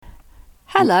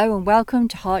Hello and welcome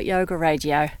to Heart Yoga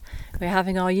Radio. We're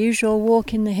having our usual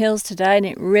walk in the hills today and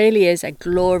it really is a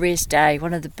glorious day,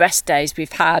 one of the best days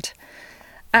we've had.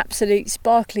 Absolute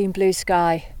sparkling blue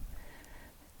sky.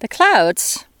 The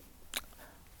clouds,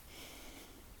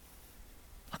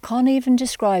 I can't even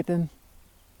describe them.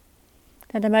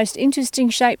 They're the most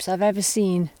interesting shapes I've ever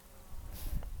seen.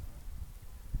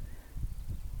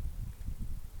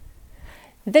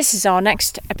 This is our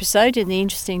next episode in the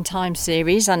Interesting Times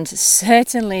series, and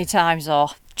certainly times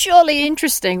are jolly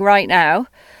interesting right now.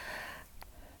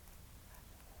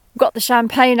 Got the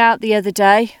champagne out the other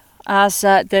day as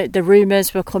the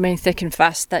rumours were coming thick and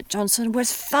fast that Johnson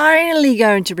was finally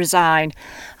going to resign.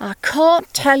 I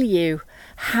can't tell you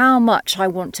how much I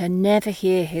want to never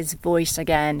hear his voice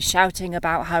again, shouting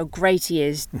about how great he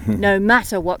is, no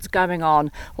matter what's going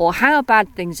on, or how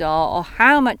bad things are, or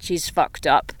how much he's fucked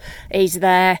up. He's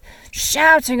there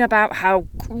shouting about how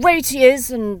great he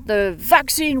is, and the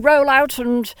vaccine rollout,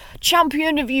 and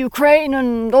champion of Ukraine,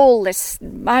 and all this.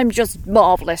 I'm just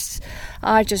marvellous.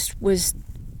 I just was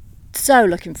so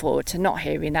looking forward to not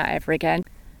hearing that ever again.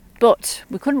 But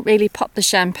we couldn't really pop the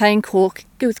champagne cork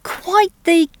with quite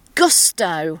the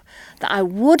gusto that I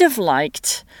would have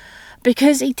liked,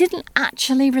 because he didn't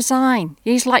actually resign.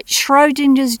 He's like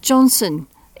Schrodinger's Johnson.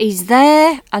 He's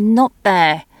there and not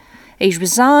there. He's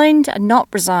resigned and not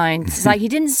resigned. It's like he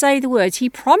didn't say the words. He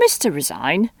promised to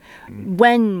resign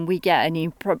when we get a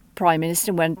new Prime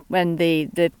Minister, when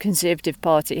the Conservative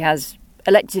Party has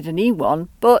elected a new one,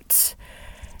 but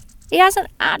he hasn't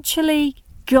actually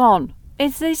gone.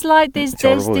 It's like there's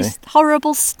this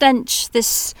horrible stench,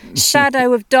 this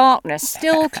shadow of darkness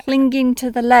still clinging to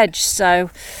the ledge.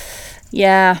 So,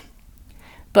 yeah.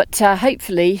 But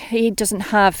hopefully he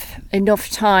doesn't have enough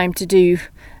time to do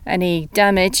any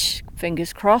damage,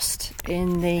 fingers crossed,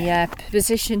 in the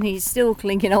position he's still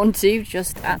clinging on to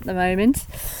just at the moment.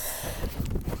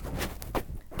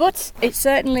 But it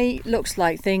certainly looks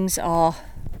like things are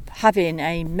having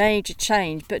a major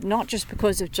change, but not just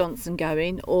because of Johnson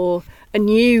going or a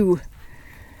new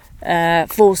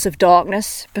force of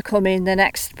darkness becoming the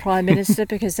next Prime Minister,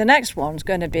 because the next one's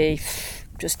going to be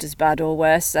just as bad or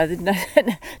worse. So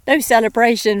there's no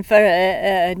celebration for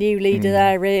a new leader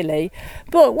there, really.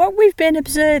 But what we've been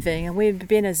observing, and we've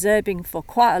been observing for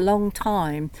quite a long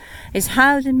time, is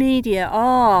how the media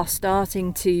are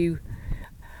starting to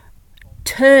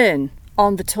turn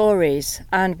on the Tories.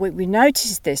 And we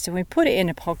noticed this, and we put it in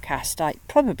a podcast like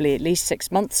probably at least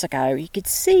 6 months ago. You could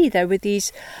see there were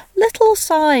these little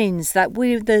signs that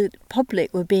the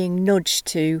public were being nudged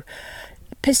to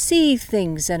perceive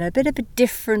things in a bit of a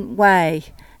different way,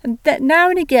 and that now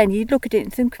and again you look at it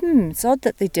and think, it's odd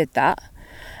that they did that.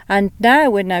 And now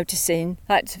we're noticing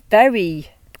that's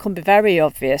become very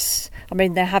obvious. I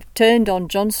mean, they have turned on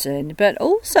Johnson, but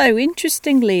also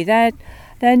interestingly they're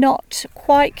not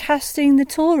quite casting the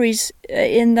Tories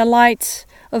in the light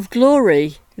of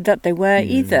glory that they were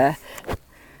either.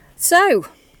 So,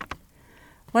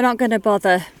 we're not going to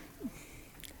bother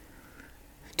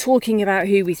talking about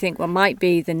who we think might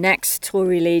be the next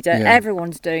Tory leader. Yeah.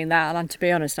 Everyone's doing that, and to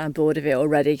be honest, I'm bored of it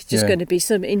already. It's just going to be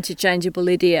some interchangeable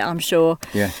idiot, I'm sure.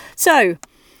 Yeah. So,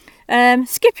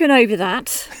 skipping over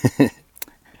that,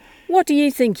 what do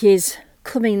you think is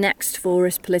coming next for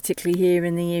us politically here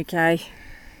in the UK?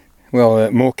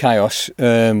 Well, more chaos.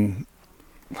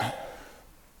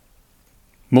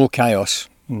 More chaos.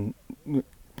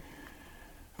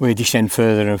 We descend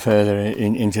further and further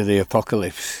into the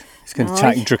apocalypse. It's going to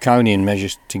take draconian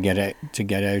measures to get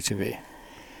out of it.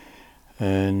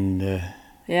 And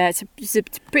yeah, it's a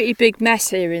pretty big mess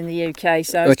here in the UK.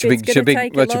 So it's going to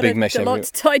take a lot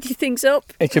to tidy things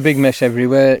up. It's a big mess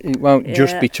everywhere. It won't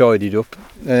just be tidied up.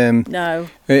 No,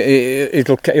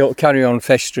 it'll carry on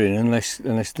festering unless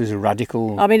there's a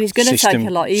radical. I mean, it's going to take a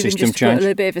lot, even just to put a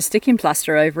little bit of a sticking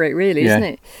plaster over it, really, isn't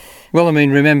it? Well, I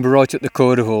mean, remember, right at the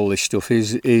core of all this stuff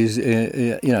is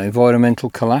environmental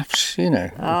collapse.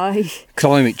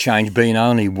 Climate change being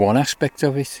only one aspect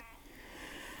of it.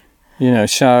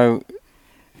 So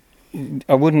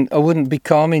I wouldn't be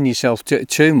calming yourself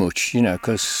too much,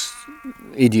 because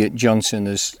idiot Johnson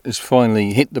has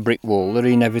finally hit the brick wall that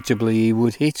inevitably he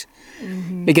would hit.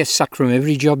 Mm-hmm. He gets sacked from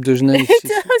every job, doesn't he? He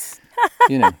does.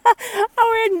 I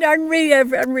hadn't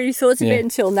really thought of it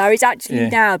until now. He's actually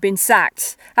now been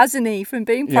sacked, hasn't he, from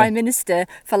being Prime Minister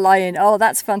for lying. Oh,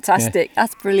 that's fantastic. Yeah.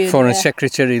 That's brilliant. Foreign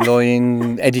Secretary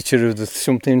lying, editor of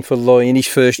something for lying, his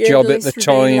first job at the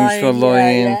Times for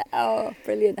lying. Yeah. Oh,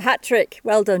 brilliant. Hat trick.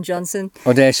 Well done, Johnson.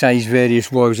 I dare say his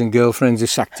various wives and girlfriends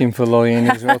have sacked him for lying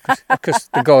as well, because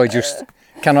the guy just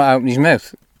cannot open his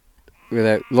mouth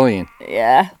without lying.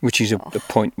 Yeah. Which is a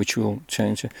point which we'll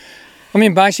turn to. I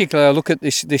mean, basically, I look at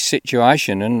this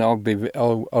situation, and I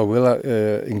will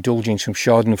indulge in some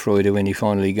Schadenfreude when he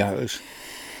finally goes,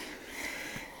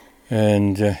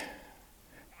 and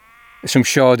some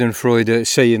Schadenfreude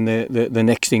seeing the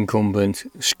next incumbent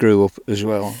screw up as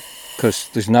well, because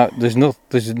there's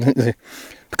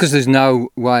no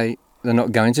way they're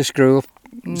not going to screw up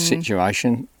the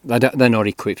situation. They're not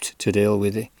equipped to deal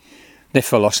with it. Their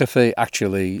philosophy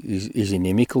actually is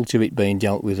inimical to it being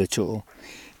dealt with at all.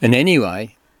 And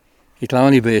anyway, it'll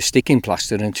only be a sticking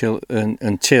plaster until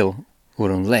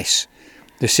or unless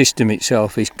the system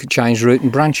itself is changed root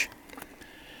and branch.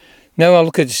 Now I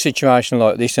look at a situation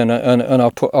like this, and I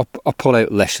pull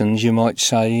out lessons, you might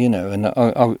say, you know, and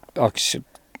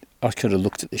I could have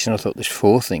looked at this and I thought there's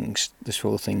four things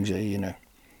here, you know,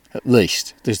 at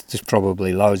least. There's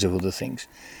probably loads of other things,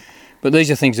 but these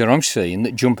are things that I'm seeing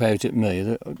that jump out at me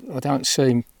that I don't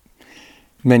see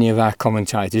many of our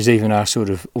commentators, even our sort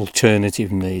of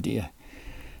alternative media,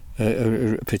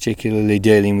 are particularly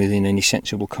dealing with in any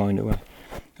sensible kind of way.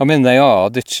 I mean, they are.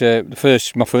 That's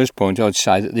my first point. I'd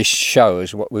say that this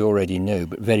shows what we already knew,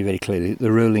 but very, very clearly,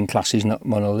 the ruling class is not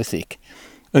monolithic,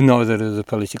 and neither are the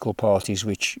political parties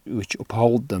which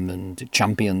uphold them and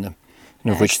champion them.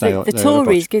 Of which they are. The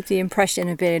Tories give the impression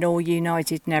of being all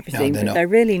united and everything, but they're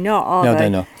really not, are they? No, they're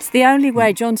not. It's the only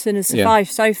way Johnson has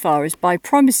survived so far is by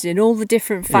promising all the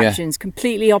different factions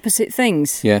completely opposite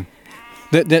things. Yeah.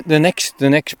 The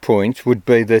next point would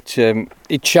be that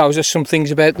it shows us some things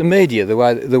about the media, the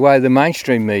way the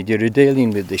mainstream media are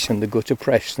dealing with this, and the gutter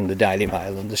press and the Daily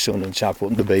Mail and the Sun and so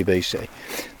forth, and the BBC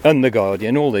and the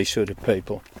Guardian, all these sort of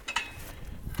people.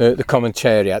 The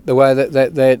commentariat, the way that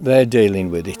they're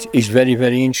dealing with it is very,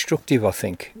 very instructive, I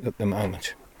think, at the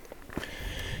moment.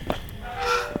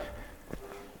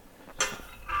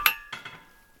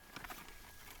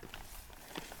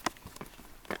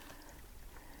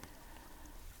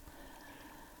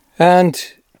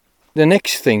 And the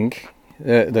next thing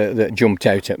that jumped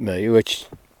out at me, which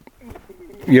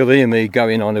you'll hear me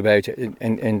going on about it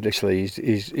endlessly,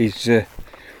 is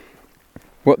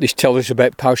what this tells us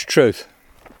about post-truth.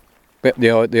 But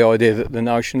the idea that the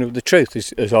notion of the truth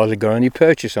has either got any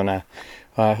purchase on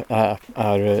our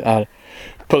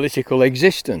political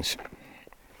existence,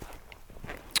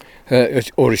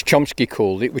 or as Chomsky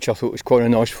called it, which I thought was quite a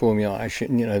nice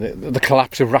formulation, you know, the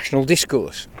collapse of rational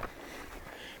discourse,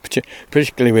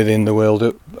 particularly within the world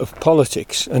of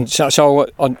politics. And so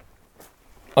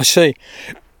I see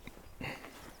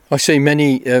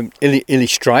many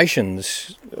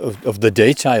illustrations of the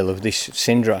detail of this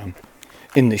syndrome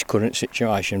in this current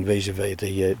situation vis-à-vis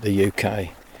the UK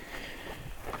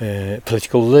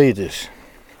political leaders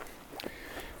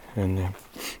and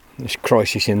this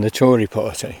crisis in the Tory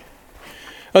party.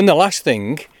 And the last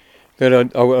thing that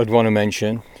I'd want to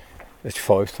mention, there's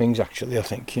 5 things actually, I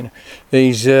think, you know,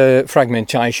 is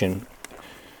fragmentation,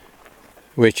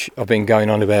 which I've been going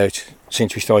on about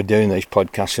since we started doing these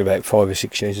podcasts about 5 or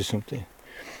 6 years or something.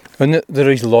 And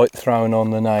there is light thrown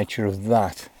on the nature of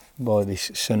that by this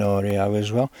scenario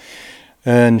as well,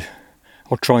 and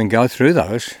I'll try and go through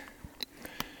those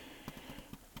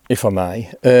if I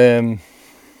may, in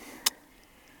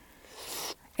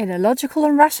a logical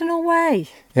and rational way,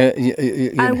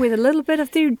 and with a little bit of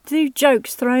the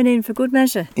jokes thrown in for good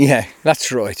measure. Yeah,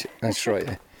 that's right.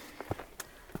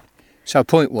 So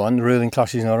point 1, the ruling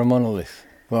class is not a monolith.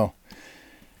 Well,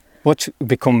 what's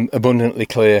become abundantly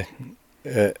clear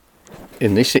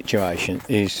in this situation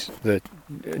is that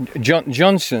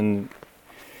Johnson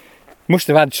must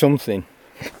have had something,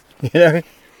 you know.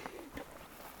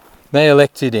 They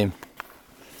elected him.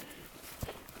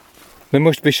 There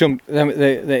must be some,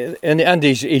 and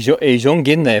he's hung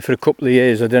in there for a couple of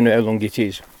years. I don't know how long it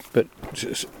is, but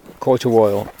it's quite a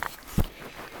while.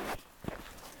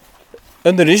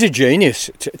 And there is a genius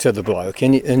to the bloke,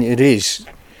 and it is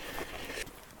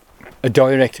a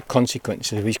direct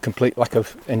consequence of his complete lack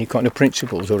of any kind of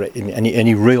principles or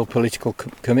any real political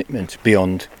commitment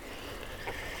beyond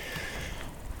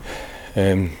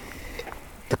the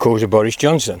cause of Boris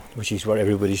Johnson, which is what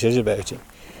everybody says about him.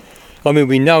 I mean,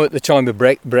 we know at the time of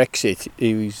Brexit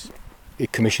he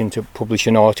commissioned to publish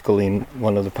an article in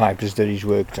one of the papers that he's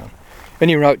worked on, and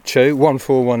he wrote 2, 1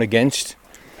 for, 1 against,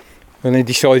 and they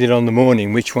decided on the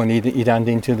morning which one he'd hand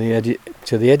in to the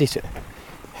editor.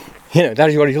 You know, that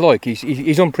is what he's like.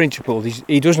 He's unprincipled.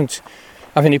 He doesn't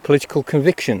have any political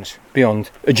convictions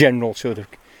beyond a general sort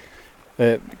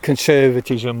of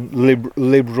conservatism,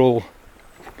 liberal,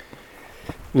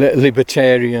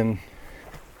 libertarian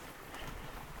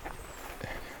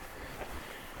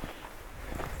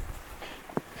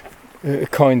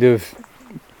kind of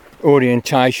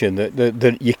orientation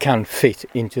that you can fit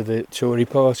into the Tory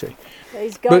party.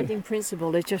 His guiding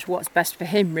principle is just what's best for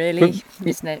him, really,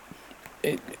 isn't it?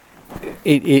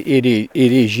 It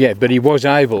is, yeah. But he was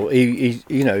able,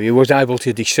 he was able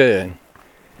to discern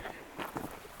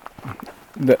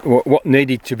that what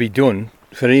needed to be done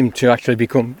for him to actually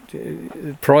become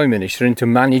Prime Minister and to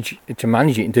manage it and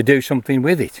to do something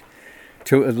with it,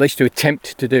 to at least to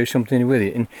attempt to do something with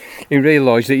it. And he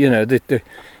realised that that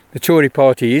the Tory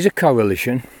party is a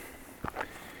coalition,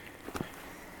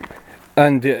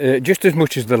 and just as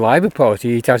much as the Labour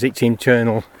Party, it has its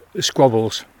internal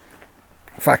squabbles,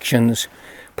 factions,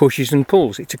 pushes and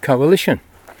pulls. It's a coalition.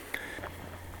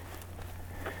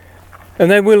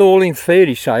 And they will all in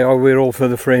theory say, oh, we're all for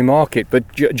the free market, but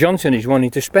Johnson is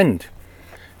wanting to spend.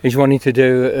 He's wanting to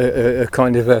do a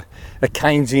kind of a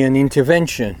Keynesian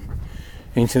intervention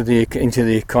into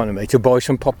the economy to buy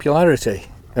some popularity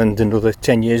and another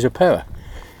 10 years of power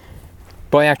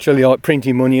by actually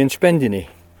printing money and spending it.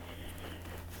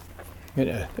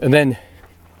 And then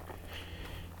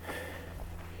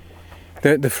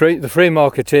the free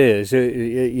marketeers,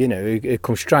 it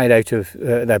comes straight out of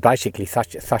they're basically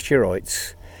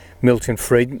Thatcherites,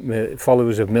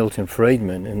 followers of Milton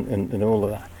Friedman and all of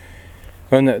that.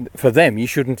 And for them, you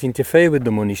shouldn't interfere with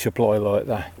the money supply like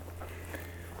that,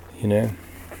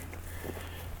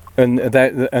 And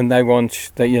they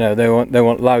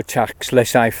want low tax,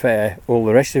 laissez-faire, all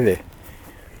the rest of it.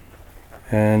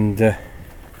 And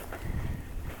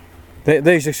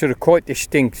these are sort of quite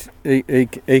distinct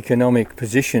economic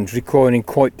positions requiring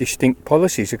quite distinct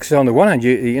policies. Because on the one hand,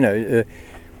 you've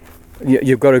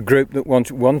got a group that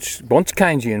wants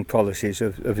Keynesian policies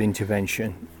of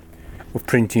intervention, of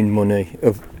printing money,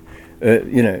 of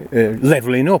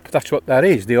levelling up. That's what that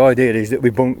is. The idea is that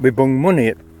we bung money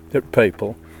at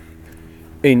people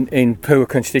in poor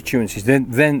constituencies.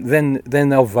 Then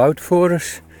they'll vote for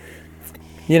us.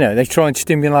 They try and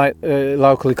stimulate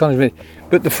local economies.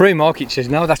 But the free market says,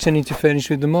 no, that's an interference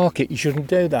with the market. You shouldn't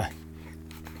do that.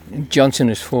 And Johnson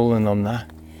has fallen on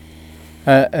that.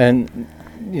 And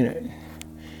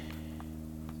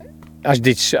as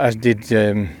did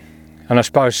and I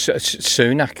suppose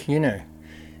Sunak,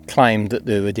 claimed that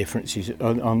there were differences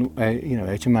on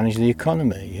how to manage the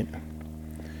economy.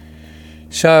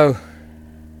 So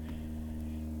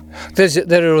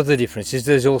there are other differences.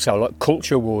 There's also like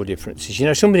culture war differences.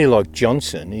 Somebody like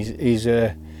Johnson is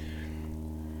a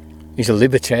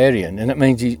libertarian, and that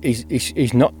means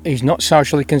he's not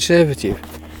socially conservative.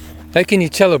 How can you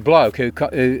tell a bloke who's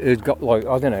got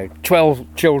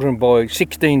 12 children by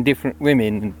 16 different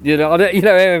women,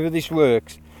 however this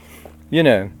works,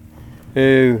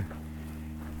 who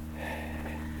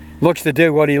likes to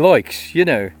do what he likes,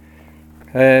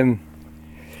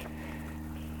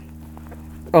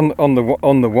 on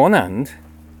the one hand,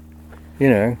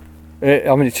 he's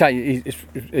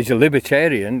a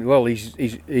libertarian. Well,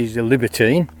 he's a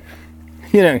libertine,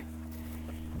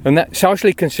 and that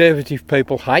socially conservative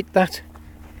people hate that.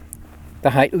 They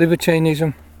hate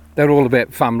libertinism. They're all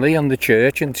about family and the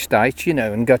church and state,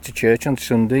 and go to church on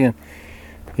Sunday,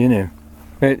 and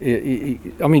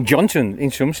Johnson,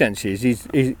 in some senses,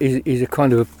 is a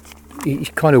kind of he's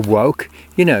kind of woke,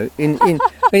 in a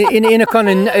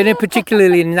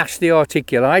particularly nasty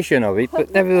articulation of it,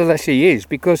 but nevertheless he is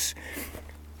because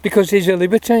he's a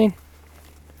libertine,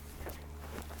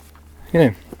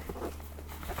 And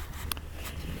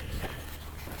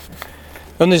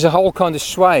there's a whole kind of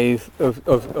swathe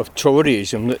of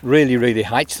Toryism that really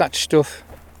hates that stuff.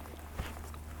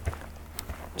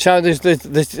 So there's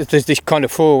this kind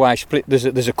of four-way split.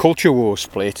 There's a culture war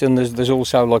split, and there's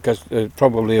also like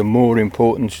probably a more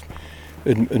important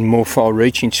and more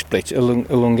far-reaching split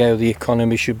along how the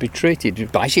economy should be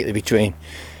treated. Basically, between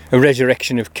a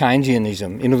resurrection of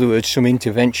Keynesianism, in other words, some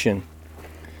intervention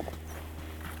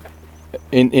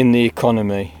in the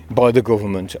economy by the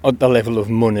government at the level of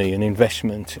money and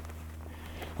investment,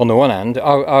 on the one hand,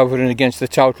 over and against the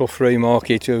total free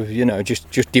market of,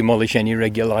 just demolish any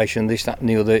regulation, this, that and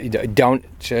the other, don't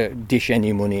dish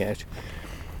any money out.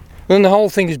 And the whole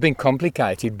thing has been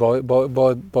complicated by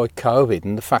COVID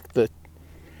and the fact that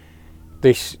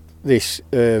this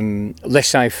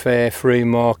laissez-faire free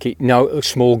market, no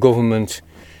small government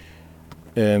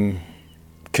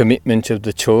commitment of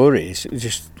the Tories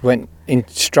just went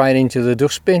straight into the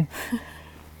dustbin.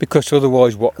 Because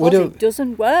otherwise, what would it? It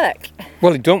doesn't work.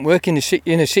 Well, it don't work in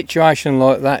a situation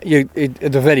like that.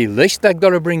 At the very least, they've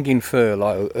got to bring in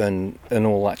furlough and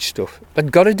all that stuff. They've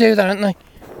got to do that, haven't they?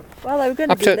 Well, they were going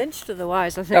to be lynched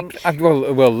otherwise, I think.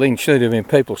 Well, lynched. There'd have been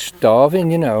people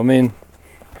starving.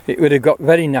 It would have got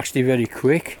very nasty very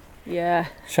quick. Yeah.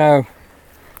 So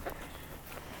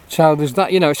So there's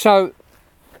that, so...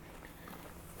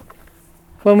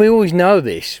 Well, we always know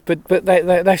this, but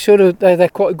they're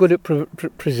quite good at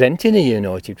presenting a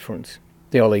united front,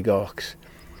 the oligarchs.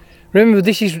 Remember,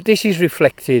 this is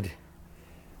reflected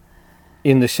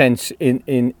in the sense in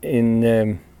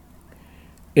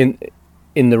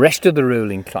the rest of the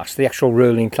ruling class, the actual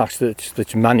ruling class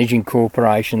that's managing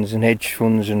corporations and hedge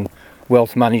funds and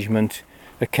wealth management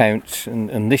accounts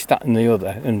and this, that and the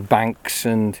other, and banks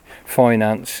and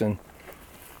finance and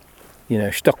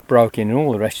stockbroking and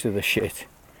all the rest of the shit.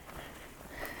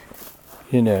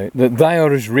 That they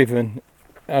are as riven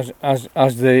as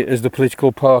the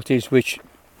political parties which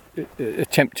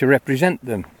attempt to represent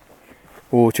them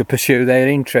or to pursue their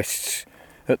interests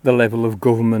at the level of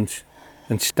government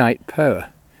and state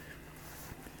power.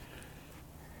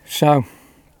 So,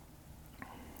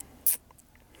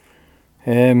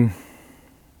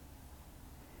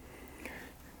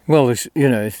 well,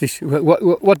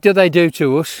 what do they do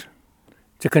to us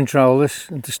to control us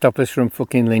and to stop us from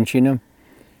fucking lynching them?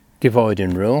 Divide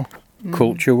and rule.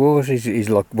 Culture wars is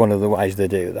like one of the ways they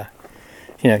do that.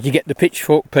 You get the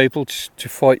pitchfork people to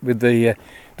fight with the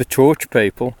torch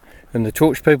people, and the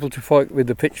torch people to fight with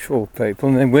the pitchfork people,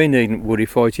 and then we needn't worry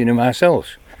fighting them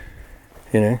ourselves.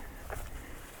 Let's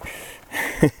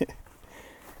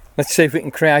see if we can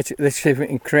create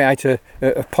a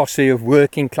posse of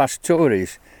working class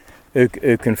Tories who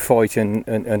can fight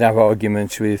and have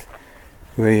arguments with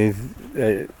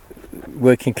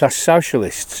working class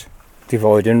socialists.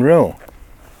 Divide and rule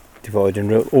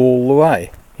all the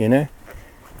way.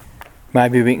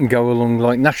 Maybe we can go along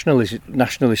like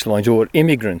nationalist lines, or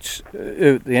immigrants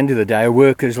who, at the end of the day, are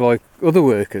workers like other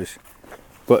workers,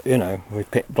 but we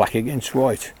pit black against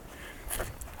white.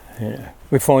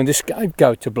 We find a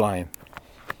scapegoat to blame.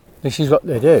 This is what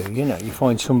they do. You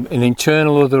find an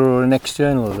internal other or an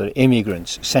external other.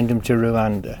 Immigrants, send them to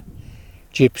Rwanda.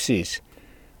 Gypsies,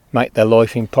 make their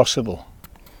life impossible.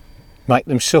 Make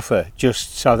them suffer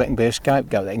just so they can be a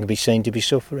scapegoat. They can be seen to be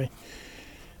suffering.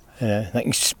 They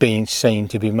can be seen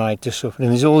to be made to suffer.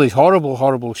 And there's all these horrible,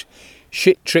 horrible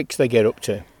shit tricks they get up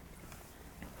to.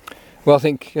 Well, I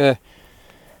think they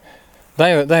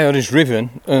are as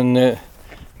riven, and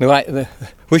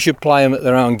we should play them at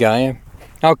their own game.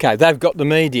 Okay, they've got the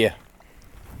media,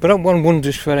 but one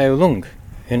wonders for how long,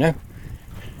 How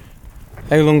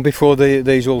long before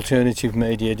these alternative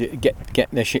media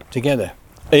get their shit together?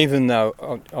 Even though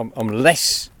I'm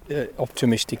less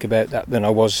optimistic about that than I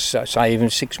was, say, even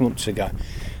 6 months ago,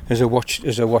 as I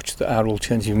watched our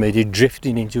alternative media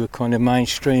drifting into a kind of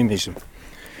mainstreamism.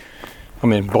 I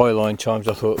mean, Byline Times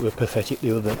I thought were pathetic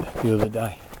the other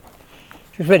day.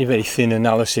 It was very, very thin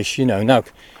analysis, no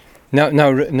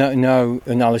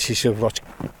analysis of what's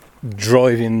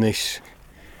driving this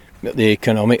at the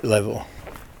economic level.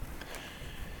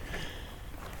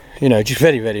 Just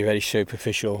very, very, very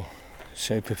superficial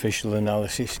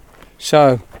analysis.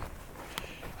 So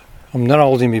I'm not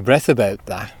holding my breath about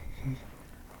that,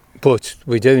 but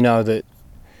we do know that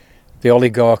the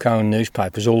oligarch-owned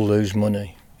newspapers all lose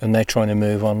money, and they're trying to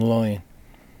move online.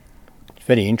 It's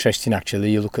very interesting,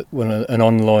 actually. You look at an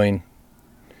online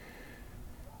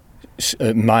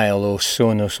Mail or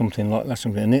Sun or something like that,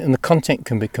 and the content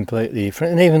can be completely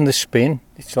different, and even the spin.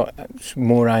 It's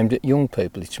more aimed at young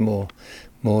people. It's more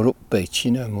upbeat,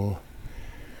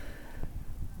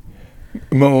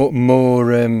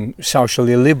 more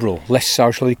socially liberal, less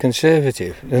socially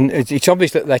conservative, and it's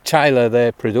obvious that they tailor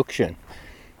their production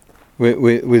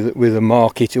with a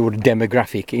market or a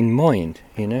demographic in mind.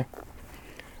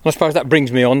 I suppose that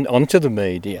brings me onto the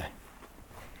media,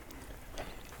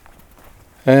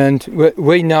 and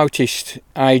we noticed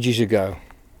ages ago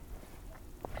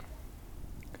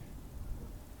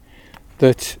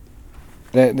that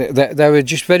they were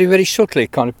just very, very subtly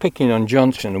kind of picking on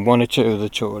Johnson and one or two of the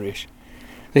Tories.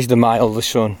 This is the Mail, the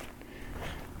Sun.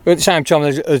 But at the same time,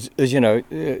 as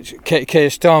Keir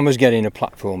Starmer's getting a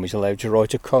platform. He's allowed to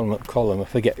write a column. I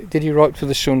forget, did he write for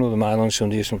the Sun or the Mail on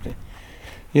Sunday or something?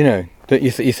 That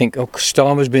you think,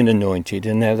 Starmer's been anointed,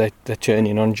 and now they're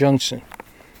turning on Johnson.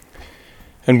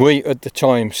 And we at the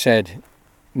time said,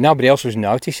 nobody else was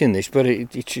noticing this, but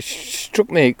it just struck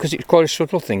me, because it's quite a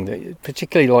subtle thing, that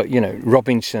particularly like,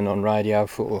 Robinson on Radio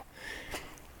 4,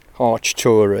 arch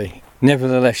Tory,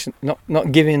 nevertheless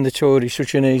not giving the Tories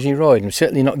such an easy ride, and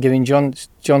certainly not giving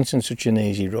Johnson such an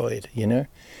easy ride,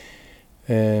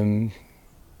 And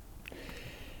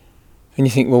you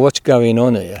think, well, what's going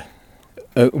on here?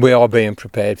 We are being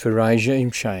prepared for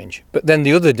regime change. But then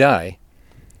the other day,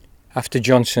 after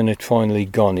Johnson had finally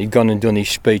gone, he'd gone and done his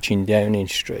speech in Downing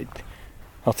Street.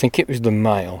 I think it was the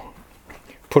Mail,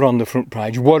 put on the front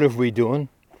page, what have we done?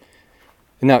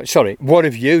 No, sorry, what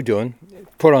have you done?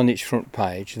 Put on its front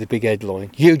page, the big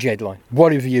headline, huge headline.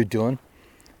 What have you done?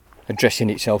 Addressing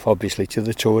itself obviously to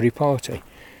the Tory party.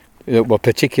 Well,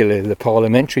 particularly the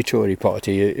parliamentary Tory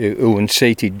party who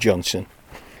unseated Johnson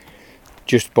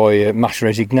just by mass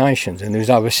resignations, and there was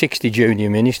over 60 junior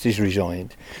ministers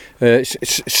resigned.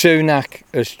 Sunak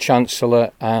as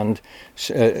Chancellor and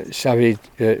Sajid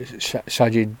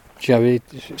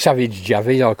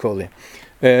Javid, I call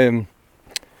him,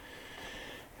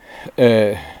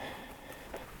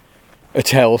 at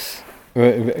Health,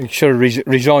 sort of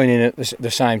resigning at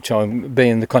the same time,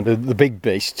 being the kind of the big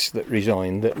beasts that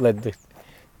resigned, that led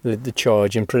the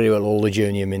charge, and pretty well all the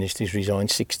junior ministers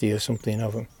resigned, 60 or something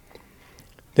of them.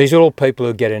 These are all people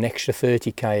who get an extra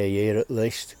 30k a year at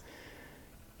least.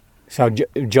 So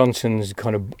Johnson's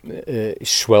kind of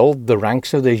swelled the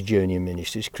ranks of these junior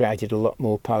ministers, created a lot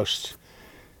more posts,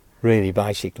 really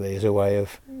basically as a way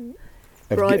of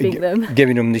bribing them,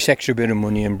 giving them this extra bit of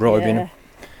money and bribing them.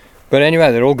 But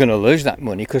anyway, they're all going to lose that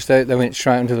money because they went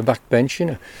straight onto the back bench, you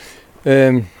know.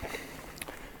 They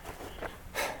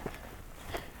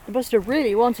must have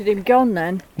really wanted him gone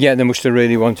then. Yeah, they must have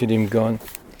really wanted him gone.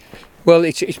 Well,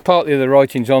 it's partly the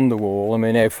writings on the wall. I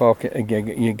mean, how far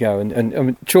you go.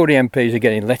 And Tory MPs are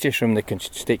getting letters from the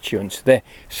constituents. They're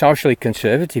socially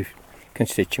conservative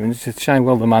constituents saying,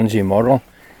 well, the man's immoral.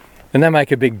 And they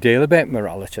make a big deal about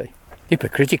morality.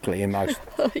 Hypocritically in most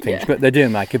things, but they do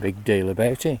make a big deal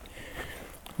about it.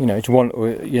 You know, it's one.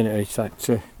 You know, it's that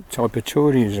type of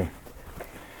Toryism.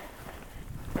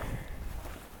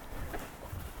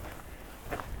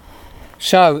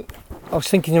 So I was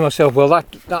thinking to myself, well,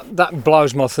 that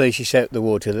blows my thesis out the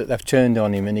water, that they've turned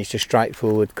on him, and it's a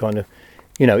straightforward kind of,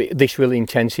 you know, this will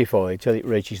intensify till it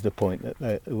reaches the point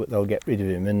that they'll get rid of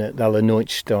him and that they'll anoint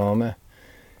Starmer,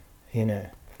 you know.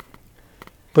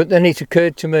 But then it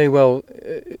occurred to me, well,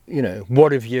 you know,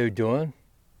 what have you done?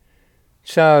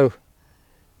 So,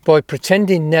 by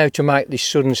pretending now to make this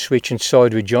sudden switch and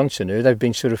side with Johnson, who they've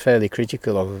been sort of fairly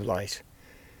critical of late,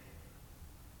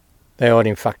 they are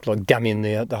in fact like damning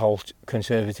the whole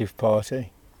Conservative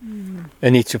Party.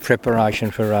 And it's a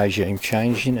preparation for regime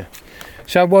change, you know.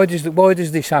 So why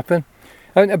does this happen?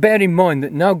 And bear in mind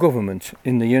that no government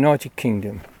in the United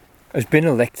Kingdom has been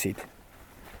elected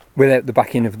without the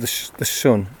backing of the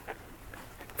Sun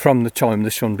from the time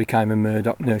the Sun became a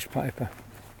Murdoch newspaper,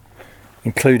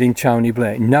 including Tony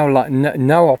Blair.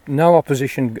 No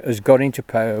opposition has got into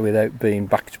power without being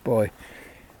backed by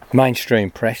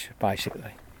mainstream press,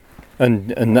 basically.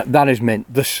 And that has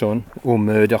meant the Sun or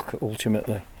Murdoch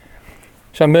ultimately.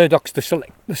 So Murdoch's the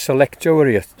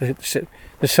selectorate,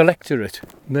 the selectorate,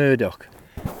 Murdoch.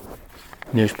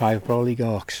 Newspaper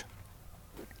oligarchs,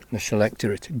 the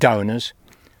selectorate, donors,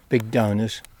 big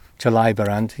donors to Labour,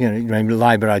 and you know,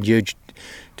 Labour had huge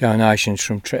donations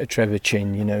from Trevor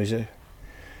Chin. You know, he's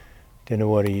don't know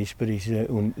what he is, but he's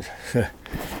an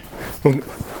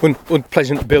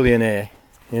unpleasant billionaire.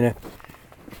 You know.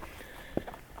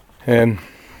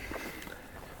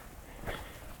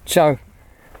 So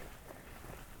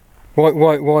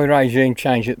why regime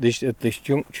change at this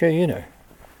juncture? You know,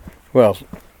 well,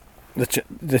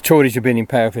 the Tories have been in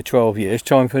power for 12 years.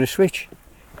 Time for a switch.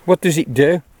 What does it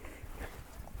do?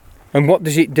 And what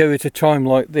does it do at a time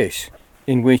like this,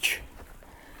 in which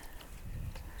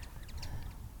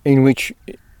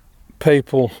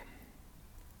people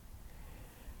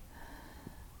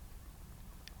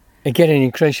are getting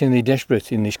increasingly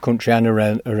desperate in this country and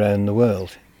around the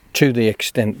world, to the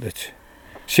extent that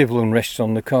civil unrest's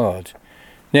on the cards.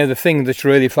 Now, the thing that's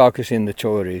really focusing the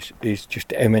Tories is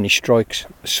just how many strikes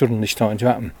are suddenly starting to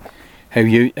happen,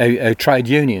 how trade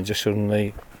unions are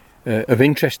suddenly of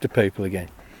interest to people again.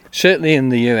 Certainly in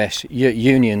the US,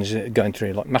 unions are going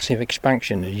through like massive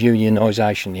expansion,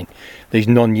 unionisation in these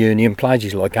non-union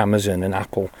places like Amazon and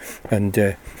Apple and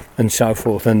so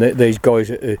forth. And these guys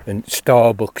and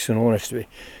Starbucks and all the rest of it,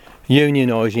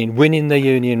 unionising, winning the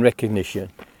union recognition,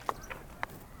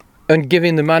 and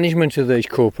giving the management of these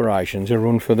corporations a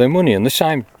run for their money. And the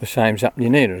same's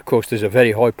happening here. Of course, there's a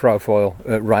very high-profile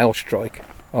rail strike,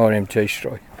 RMT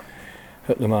strike,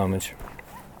 at the moment.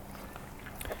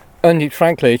 And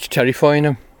frankly, it's terrifying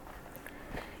them.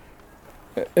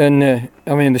 And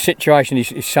I mean, the situation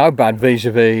is so bad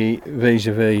vis-a-vis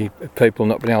people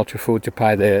not being able to afford to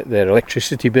pay their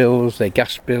electricity bills, their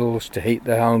gas bills, to heat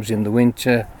their homes in the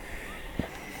winter.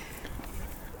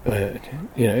 You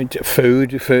know,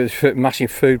 food, massive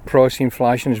food price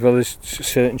inflation, as well as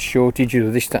certain shortages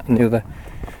of this, that, and the other.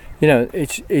 You know,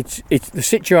 it's the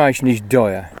situation is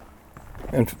dire,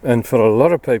 and for a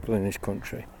lot of people in this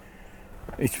country.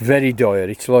 It's very dire.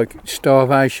 It's like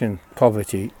starvation,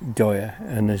 poverty, dire,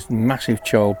 and there's massive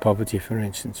child poverty, for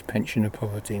instance, pensioner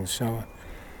poverty, and so on.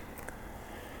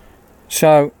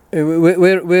 So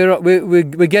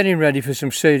we're getting ready for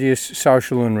some serious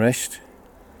social unrest.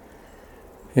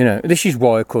 You know, this is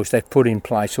why, of course, they've put in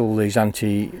place all these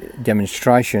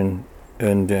anti-demonstration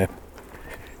and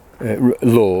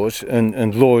laws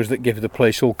and laws that give the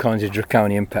police all kinds of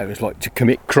draconian powers, like to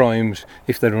commit crimes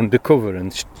if they're undercover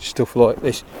and stuff like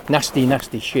this.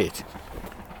 Nasty shit.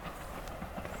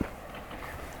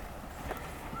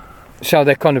 So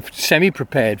they're kind of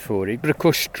semi-prepared for it, but of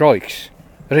course strikes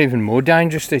are even more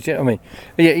dangerous. I mean,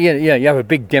 you have a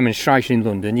big demonstration in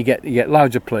London, you get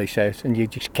loads of police out and you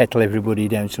just kettle everybody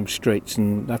down some streets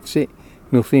and that's it.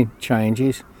 Nothing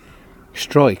changes.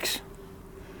 Strikes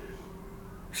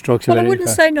are well, I very wouldn't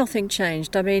fast. say nothing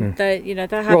changed. I mean, there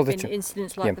have been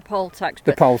incidents like the poll tax,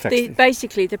 but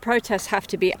basically the protests have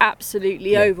to be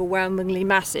absolutely overwhelmingly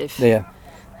massive. Yeah,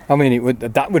 I mean,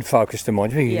 that would focus the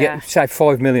mind. If you get, say,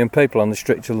 5 million people on the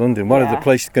streets of London, what are the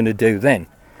police going to do then?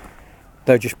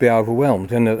 They'll just be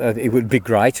overwhelmed, and it would be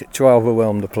great to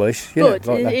overwhelm the police. But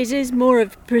it is more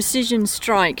of precision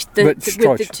strikes to do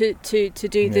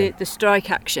the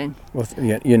strike action. Well,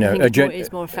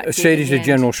 a series of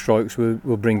general strikes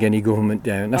will bring any government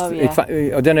down. In fact,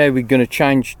 I don't know how we're going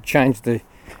to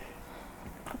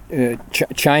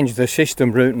change the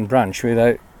system root and branch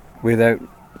without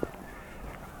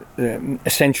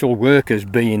essential workers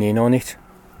being in on it.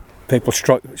 People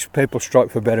strike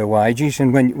for better wages,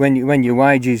 and when your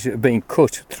wages are being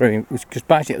cut through, because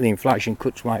basically inflation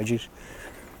cuts wages,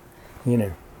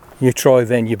 you try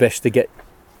then your best to get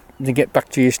back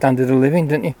to your standard of living,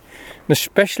 don't you? And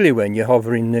especially when you're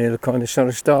hovering near the kind of sort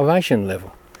of starvation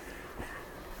level.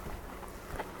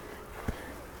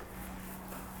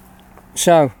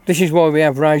 So this is why we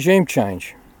have regime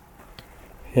change.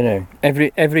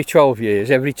 Every 12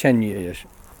 years, every 10 years.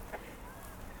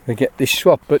 We get this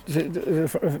swap, but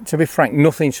to be frank,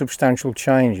 nothing substantial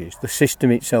changes. The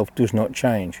system itself does not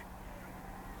change.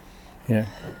 I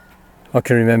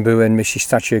can remember when Mrs.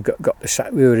 Thatcher got the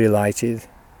sack, we were elated.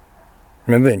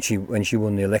 Remember when she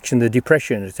won the election, the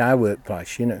depression at our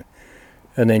workplace, and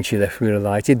then she left, we were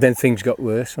elated. Then things got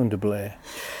worse under Blair.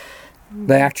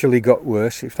 They actually got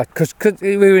worse, because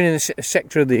we were in a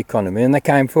sector of the economy and they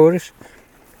came for us.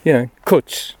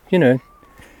 Cuts,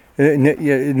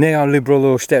 neoliberal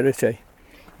austerity.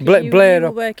 You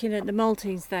were working at the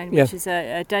Maltings then, which is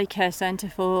a daycare centre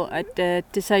for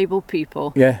disabled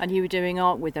people, and you were doing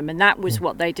art with them, and that was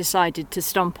what they decided to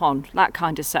stomp on, that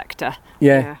kind of sector.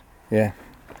 Yeah.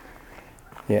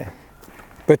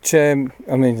 But I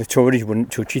mean, the Tories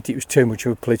wouldn't touch it. It was too much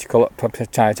of a political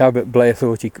potato. But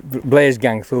Blair's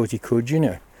gang thought he could,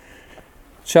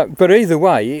 So, but either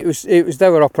way, it was they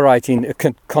were operating a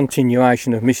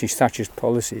continuation of Mrs. Thatcher's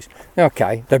policies.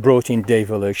 Okay, they brought in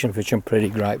devolution, which I'm pretty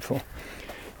grateful.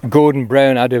 Gordon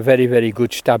Brown had a very, very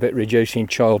good stab at reducing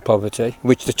child poverty,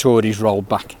 which the Tories rolled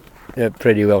back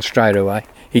pretty well straight away.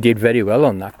 He did very well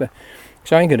on that.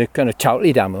 So I ain't going to kind of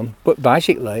totally damn him. But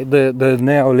basically, the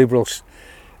neoliberal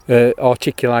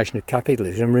articulation of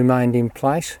capitalism remained in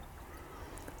place.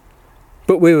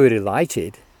 But we were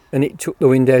elated. And it took the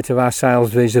wind out of our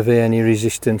sails vis-a-vis any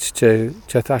resistance to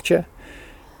Thatcher,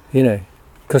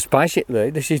 because basically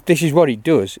this is what it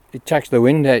does. It takes the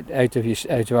wind out of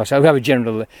our sails. We have a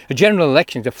general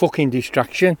election. It's a fucking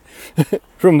distraction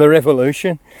from the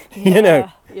revolution, Yeah.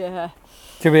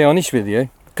 To be honest with you,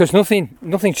 because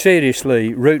nothing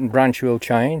seriously root and branch will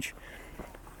change.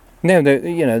 Now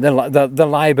the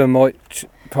Labour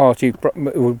Party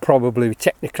will probably be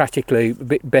technocratically a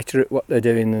bit better at what they're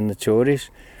doing than the Tories.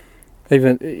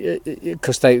 Even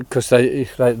because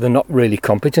they're not really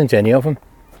competent, any of them.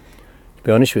 To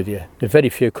be honest with you, there are very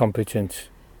few competent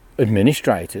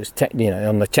administrators,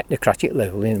 on the technocratic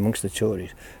level amongst the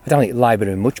Tories. I don't think Labour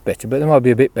are much better, but they might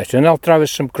be a bit better. And they'll throw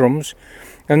us some crumbs,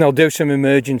 and they'll do some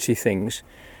emergency things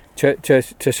to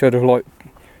sort of like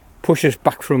push us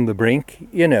back from the brink,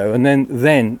 And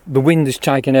then the wind is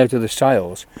taken out of the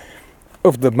sails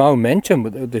of the momentum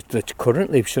that's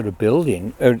currently sort of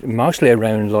building, mostly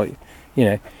around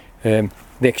the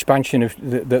expansion of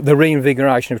the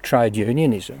reinvigoration of trade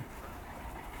unionism,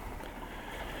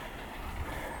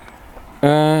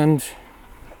 and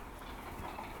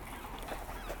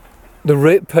the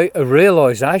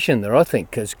realisation there, I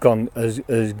think, has gone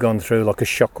through like a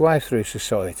shockwave through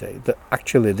society that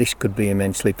actually this could be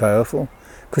immensely powerful,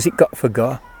 because it got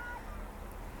forgot.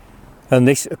 And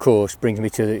this, of course, brings me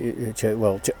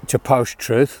to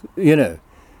post-truth,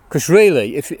 Because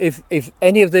really, if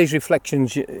any of these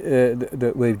reflections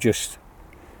that we've just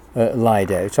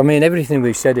laid out. I mean, everything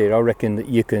we've said here, I reckon that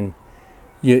you can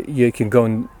go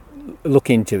and look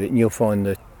into it, and you'll find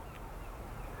that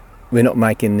we're not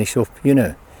making this up, you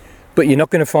know. But you're not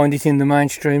going to find it in the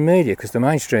mainstream media, because the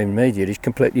mainstream media is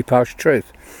completely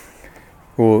post-truth.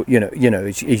 Or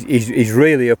he's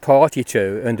really a party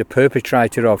to and a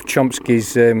perpetrator of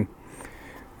Chomsky's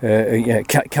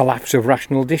collapse of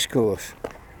rational discourse.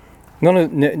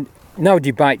 No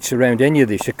debates around any of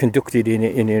this are conducted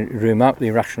in a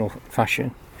remotely rational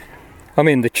fashion. I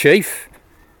mean, the chief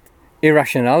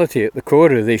irrationality at the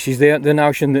core of this is the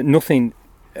notion that nothing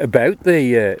about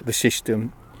the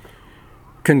system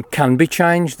can be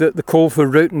changed, that the call for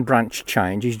root and branch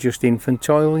change is just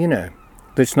infantile, you know.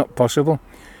 That's not possible.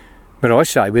 But I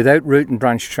say, without root and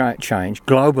branch change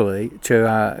globally to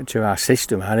our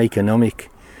system, our economic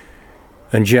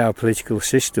and geopolitical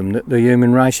system, that the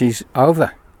human race is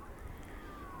over.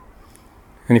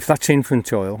 And if that's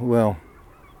infantile, well,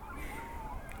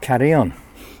 carry on.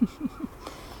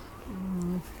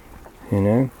 You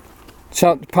know.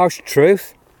 So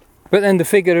post-truth. But then the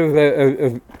figure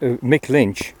of Mick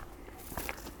Lynch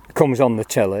comes on the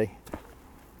telly.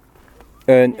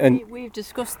 And we've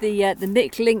discussed the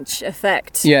Mick Lynch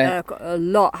effect a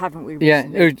lot, haven't we?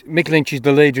 Recently? Yeah, Mick Lynch is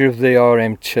the leader of the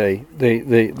RMT,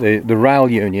 the rail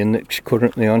union that's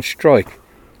currently on strike.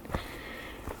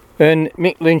 And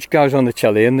Mick Lynch goes on the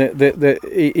telly, and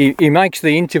he makes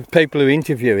the people who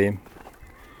interview him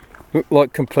look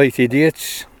like complete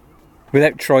idiots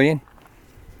without trying.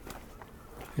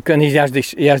 And he has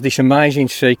this amazing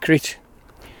secret.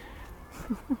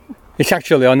 It's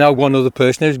actually, I know one other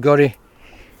person who's got it.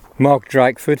 Mark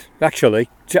Drakeford. Actually,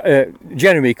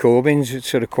 Jeremy Corbyn's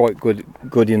sort of quite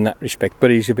good in that respect,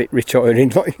 but he's a bit retiring.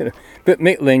 But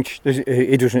Mick Lynch,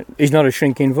 he's not a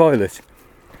shrinking violet.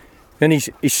 And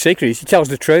his secret is he tells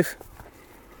the truth.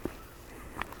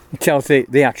 He tells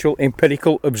the actual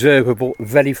empirical, observable,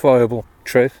 verifiable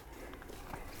truth.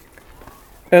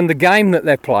 And the game that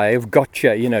they play of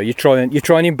gotcha, you know, you try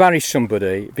and embarrass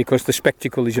somebody because the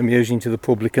spectacle is amusing to the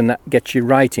public, and that gets you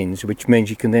ratings, which means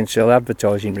you can then sell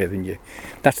advertising revenue.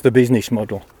 That's the business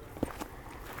model.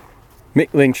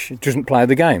 Mick Lynch doesn't play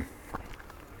the game.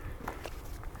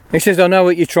 He says, I know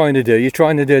what you're trying to do. You're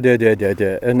trying to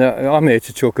do. And I'm here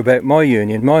to talk about my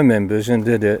union, my members, and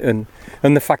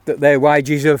the fact that their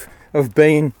wages have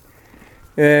been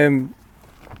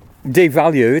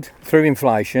devalued through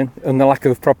inflation and the lack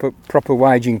of proper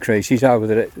wage increases over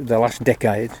the last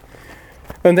decade,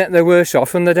 and that they're worse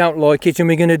off and they don't like it, and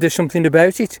we're going to do something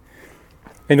about it.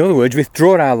 In other words,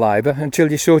 withdraw our labour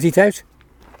until you sort it out.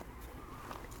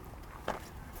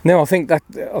 Now I think that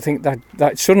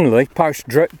suddenly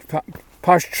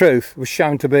post-truth was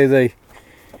shown to be the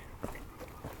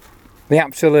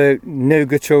absolute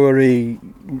nugatory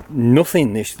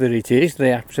nothingness that it is,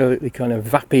 the absolutely kind of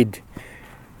vapid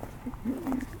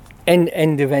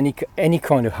end of any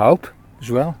kind of hope as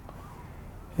well.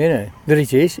 You know, that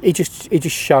it is. He just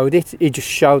showed it. He just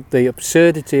showed the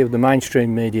absurdity of the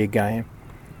mainstream media game,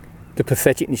 the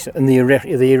patheticness and the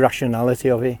irrationality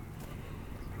of it,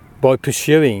 by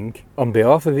pursuing, on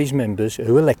behalf of his members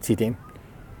who elected him,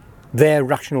 their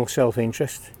rational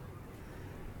self-interest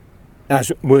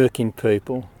as working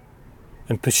people,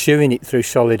 and pursuing it through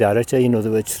solidarity, in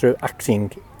other words, through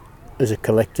acting as a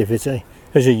collectivity,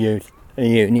 as a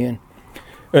union,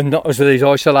 and not as these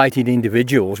isolated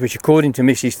individuals, which, according to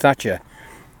Mrs. Thatcher,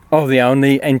 are the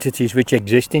only entities which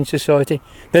exist in society.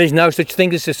 There is no such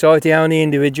thing as society, only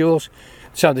individuals.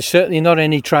 So there's certainly not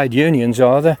any trade unions,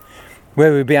 are there,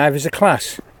 where we behave as a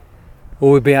class,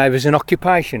 or we behave as an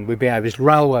occupation, we behave as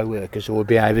railway workers, or we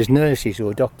behave as nurses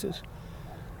or doctors.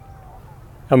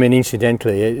 I mean,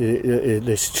 incidentally,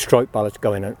 there's strike ballots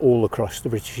going on all across the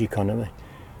British economy.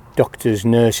 Doctors,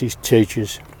 nurses,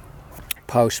 teachers,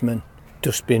 postmen,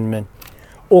 dustbinmen,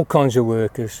 all kinds of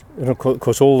workers, and of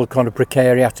course all the kind of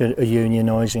precariat are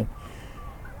unionising.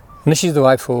 And this is the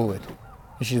way forward.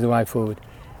 This is the way forward.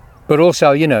 But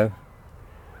also, you know,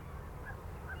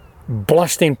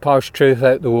 blasting post-truth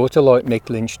out the water like Mick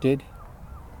Lynch did.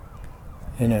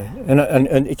 You know,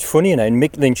 and it's funny, you know,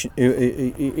 Mick Lynch,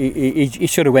 he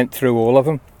sort of went through all of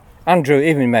them.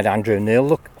 Even made Andrew Neil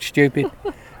look stupid.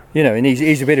 You know, and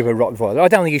he's a bit of a Rottweiler. I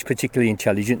don't think he's particularly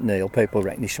intelligent, Neil. People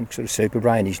reckon he's some sort of super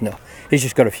brain. He's not. He's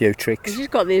just got a few tricks. He's just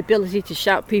got the ability to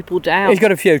shout people down. He's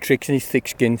got a few tricks, and he's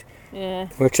thick-skinned. Yeah.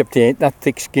 Well, except he ain't that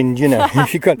thick-skinned, you know.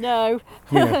 No.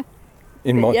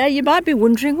 You know, yeah, you might be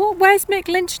wondering, well, where's Mick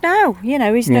Lynch now? You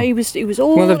know, he was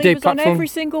on every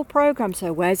single programme,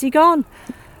 so where's he gone?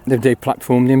 They've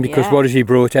deplatformed him because what has he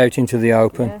brought out into the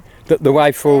open? Yeah. The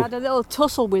way forward. They had a little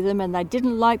tussle with him and they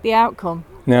didn't like the outcome.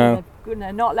 No.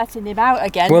 not letting him out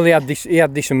again. Well, he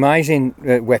had this amazing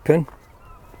weapon,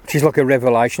 which is like a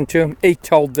revelation to him. He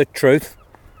told the truth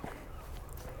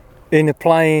in a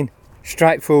plain,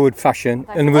 straightforward fashion,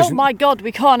 and was, oh my God,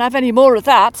 we can't have any more of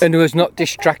that. and was not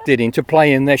distracted into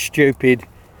playing their stupid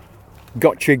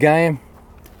gotcha game.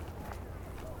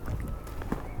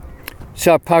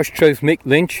 So post-truth Mick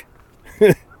Lynch,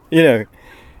 you know,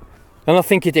 and I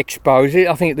think it exposed it.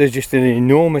 I think there's just an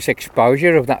enormous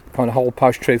exposure of that kind of whole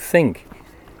post-truth thing.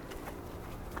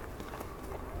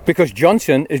 Because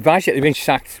Johnson has basically been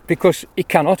sacked because he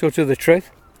cannot utter the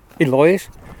truth. He lies.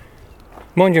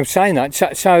 Mind you, I'm saying that.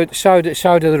 So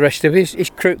do the rest of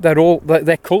his crew.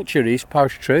 Their culture is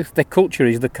post-truth. Their culture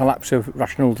is the collapse of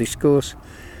rational discourse.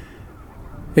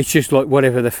 It's just like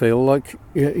whatever they feel like.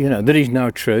 You know, there is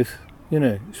no truth. You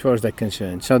know, as far as they're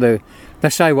concerned. So they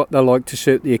say what they like to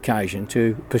suit the occasion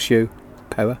to pursue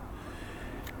power.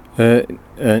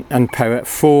 And power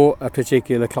for a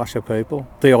particular class of people,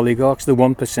 the oligarchs, the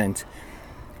 1%,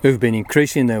 who've been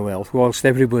increasing their wealth, whilst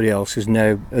everybody else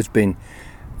has been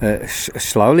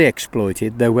slowly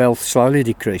exploited, their wealth slowly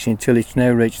decreasing until it's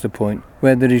now reached the point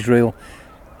where there is real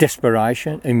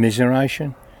desperation,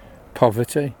 immiseration,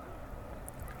 poverty,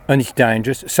 and it's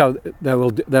dangerous. So they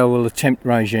will attempt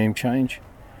regime change.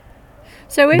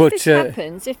 So if this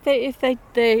happens, if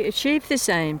they achieve this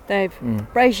aim, they've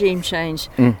regime change.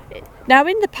 Now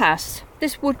in the past,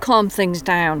 this would calm things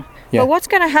down. Yeah. But what's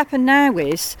going to happen now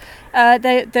is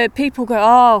the people go,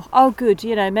 oh good,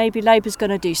 you know, maybe Labour's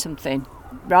going to do something,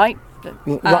 right?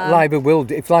 Labour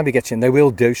will, if Labour gets in, they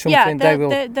will do something.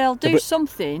 Yeah, they'll do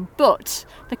something, but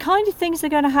the kind of things they're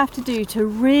going to have to do to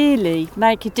really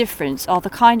make a difference are the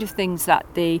kind of things that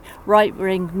the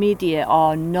right-wing media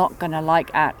are not going to like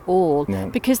at all,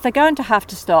 because they're going to have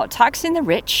to start taxing the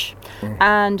rich,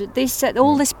 and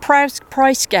all this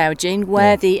price gouging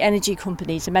where the energy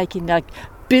companies are making like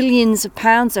billions of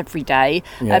pounds every day,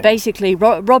 basically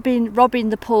robbing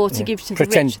the poor to give to the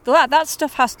rich. That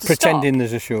stuff has to pretending stop.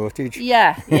 There's a shortage.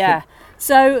 Yeah.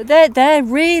 So they're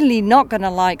really not going to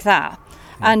like that.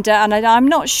 And I'm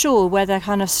not sure whether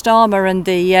kind of Starmer and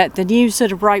the new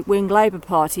sort of right-wing Labour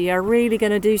Party are really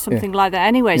going to do something like that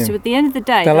anyway. So at the end of the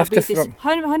day, there'll be this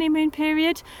honeymoon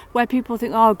period where people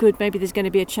think, oh, good, maybe there's going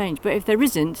to be a change. But if there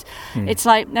isn't, it's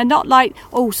like, they're not like,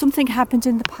 oh, something happened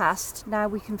in the past, now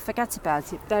we can forget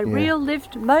about it. Their real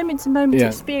lived moment-to-moment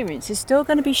experience is still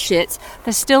going to be shit.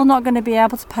 They're still not going to be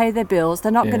able to pay their bills.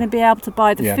 They're not going to be able to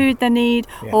buy the food they need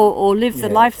or live the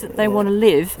life that they want to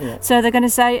live. So they're going to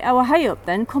say, oh, well, hey up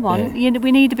then, come on,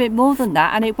 we need a bit more than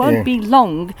that, and it won't be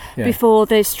long before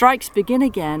the strikes begin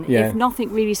again if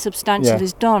nothing really substantial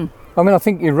is done. I mean, I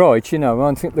think you're right, you know.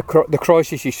 I think the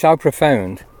crisis is so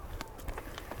profound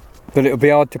that it'll be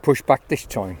hard to push back this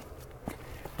time.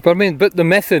 But I mean, the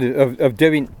method of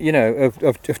doing, you know,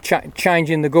 of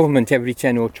changing the government every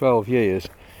 10 or 12 years,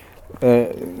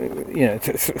 you know,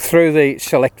 through the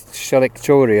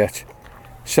selectorate,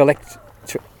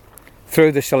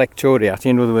 through the selectorate,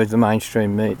 in other words, the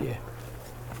mainstream media.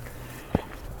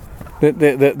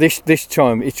 This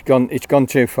time it's gone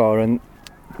too far, and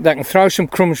they can throw some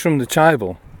crumbs from the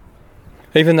table,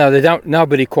 even though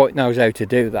nobody quite knows how to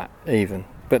do that even.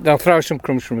 But they'll throw some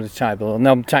crumbs from the table and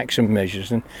they'll take some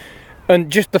measures, and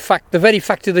just the very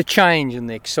fact of the change and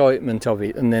the excitement of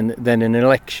it, and then an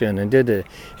election and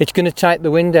it's going to take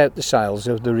the wind out the sails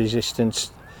of the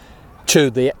resistance to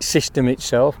the system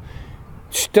itself.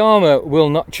 Starmer will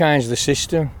not change the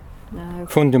system,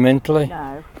 fundamentally.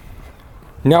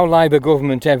 No Labour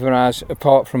government ever has,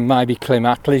 apart from maybe Clem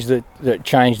Attlee's that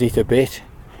changed it a bit.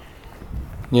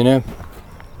 You know,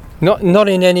 not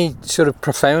in any sort of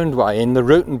profound way. In the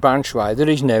root and branch way, that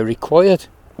is now required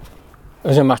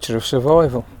as a matter of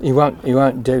survival. He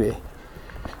won't do it.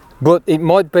 But it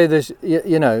might be this,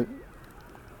 you know.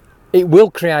 It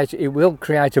will create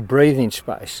a breathing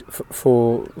space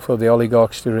for the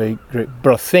oligarchs to regroup.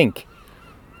 But I think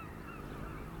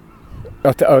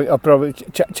I'll probably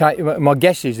my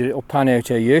guess is that it'll pan out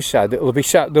how you said. There'll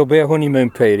be a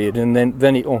honeymoon period, and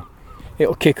then it'll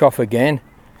kick off again.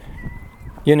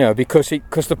 You know, because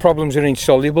the problems are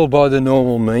insoluble by the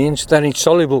normal means. They're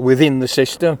insoluble within the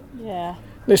system. Yeah.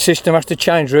 The system has to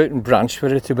change root and branch for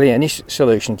it to be any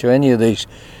solution to any of these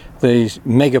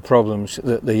mega problems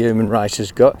that the human race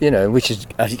has got, you know, which is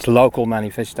as its local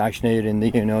manifestation here in the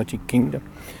United Kingdom.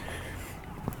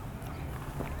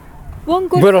 One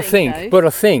good But I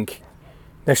think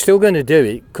they're still going to do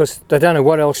it because they don't know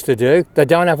what else to do. They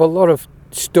don't have a lot of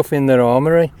stuff in their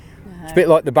armoury. It's a bit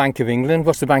like the Bank of England.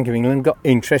 What's the Bank of England got?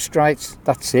 Interest rates.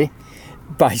 That's it.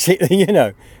 Basically, you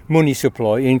know, money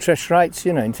supply, interest rates.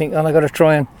 You know, and think, oh, I've got to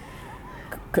try and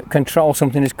control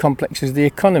something as complex as the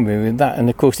economy with that. And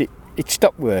of course it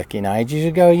stopped working ages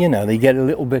ago. They get a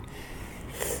little bit.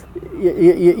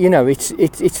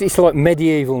 It's like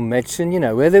medieval medicine,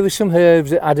 where there were some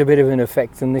herbs that had a bit of an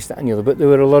effect on this, that and the other, but there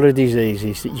were a lot of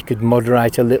diseases that you could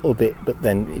moderate a little bit, but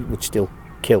then it would still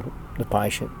kill the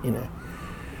patient,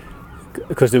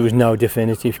 because there was no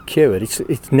definitive cure.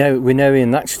 We're now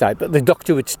in that state, but the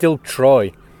doctor would still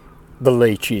try the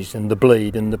leeches and the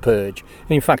bleed and the purge.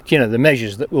 And in fact, the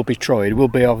measures that will be tried will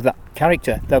be of that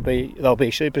character. They'll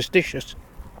be superstitious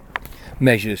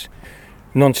measures.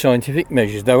 Non-scientific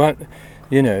measures, they won't,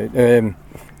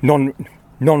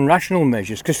 non-rational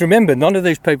measures. Because remember, none of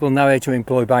these people know how to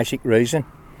employ basic reason.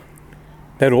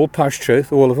 They're all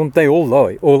post-truth, all of them. They all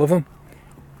lie, all of them.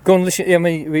 Go and listen. I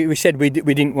mean, we said we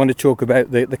didn't want to talk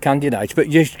about the candidates, but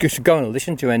just go and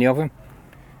listen to any of them.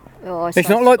 Oh, it's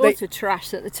not like utter trash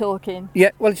that they're talking.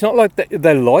 Yeah, well, it's not like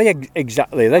they lie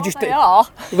exactly. They are.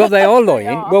 Well, they are lying.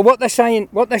 They are. Well, what they're saying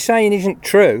isn't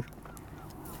true.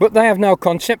 But they have no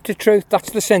concept of truth. That's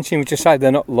the sense in which I say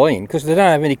they're not lying, because they don't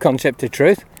have any concept of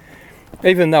truth.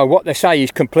 Even though what they say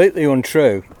is completely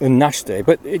untrue and nasty,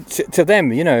 but to them,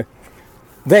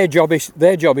 their job is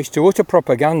to utter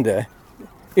propaganda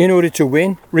in order to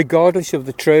win, regardless of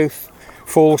the truth,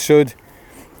 falsehood,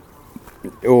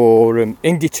 or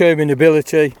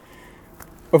indeterminability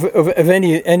of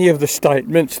any of the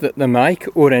statements that they make,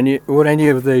 or any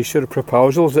of the sort of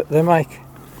proposals that they make.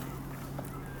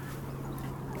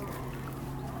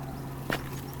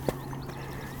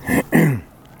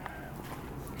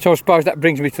 So I suppose that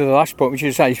brings me to the last point, which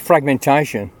is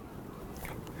fragmentation.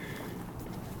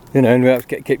 And we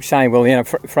keep saying, well,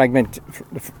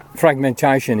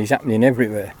 fragmentation is happening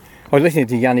everywhere. I was listening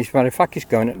to Yanis Varoufakis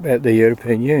going about the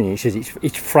European Union. He says it's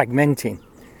fragmenting.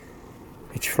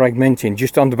 It's fragmenting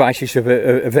just on the basis of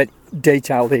a very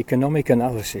detailed economic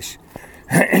analysis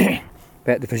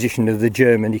about the position of the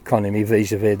German economy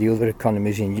vis-a-vis the other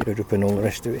economies in Europe and all the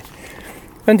rest of it.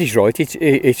 And he's right, it's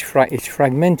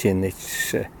fragmenting.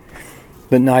 It's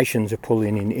the nations are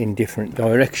pulling in different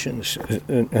directions,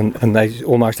 and they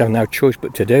almost have no choice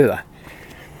but to do that.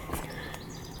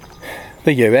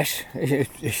 The US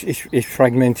is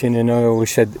fragmenting, and I always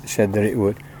said that it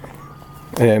would.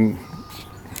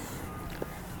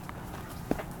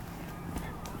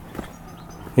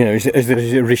 As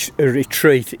there's a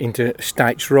retreat into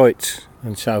states' rights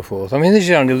and so forth. I mean,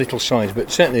 these are only little signs, but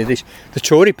certainly the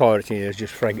Tory party is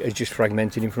just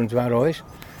fragmented in front of our eyes.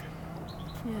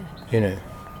 Yeah.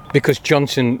 Because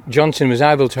Johnson was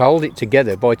able to hold it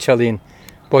together by telling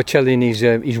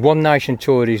his one nation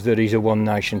Tories that he's a one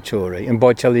nation Tory, and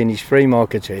by telling his free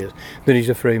marketeers that he's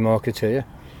a free marketeer,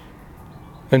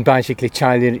 and basically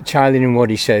tailoring what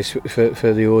he says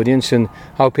for the audience and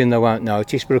hoping they won't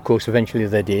notice. But of course, eventually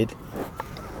they did.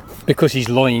 Because his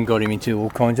lying got him into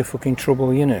all kinds of fucking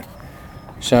trouble,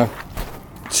 So,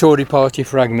 Tory party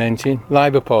fragmenting,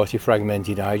 Labour party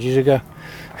fragmented ages ago,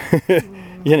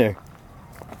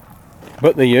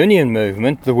 But the union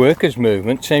movement, the workers'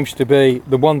 movement, seems to be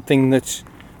the one thing that's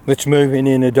moving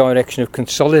in a direction of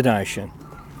consolidation.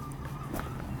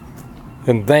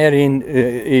 And therein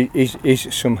is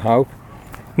some hope.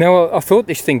 Now, I thought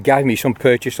this thing gave me some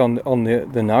purchase on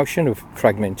the notion of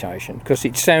fragmentation, because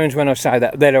it sounds, when I say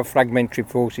that there are fragmentary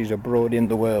forces abroad in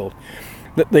the world,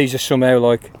 that these are somehow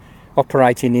like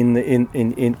operating in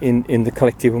the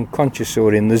collective unconscious,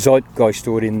 or in the zeitgeist,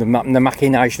 or in the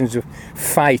machinations of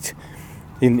fate,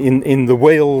 in the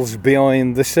wheels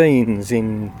behind the scenes,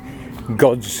 in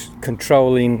God's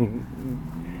controlling.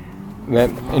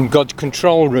 In God's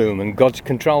control room and God's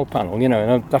control panel,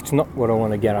 and that's not what I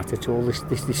want to get at all.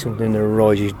 This is something that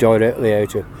arises directly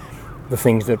out of the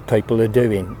things that people are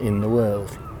doing in the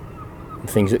world,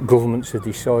 the things that governments are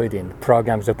deciding,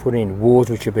 programs are put in, wars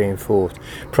which are being fought,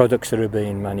 products that are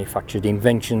being manufactured,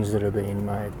 inventions that are being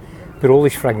made. But all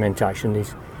this fragmentation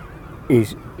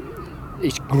is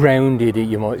grounded,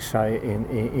 you might say,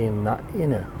 in that,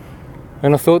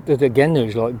 And I thought that again, there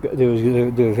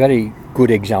were very good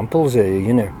examples there,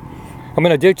 I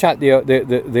mean, I do take the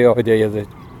idea that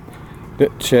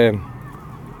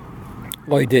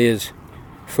ideas,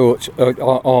 thoughts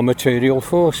are material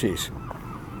forces,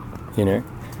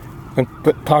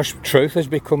 but post-truth has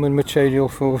become a material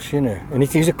force, and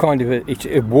it is a kind of it's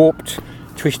a warped,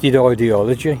 twisted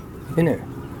ideology,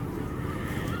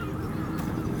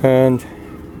 and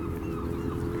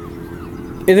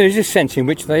there is a sense in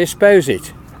which they espouse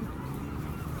it,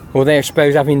 or they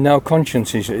espouse having no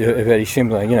conscience is a very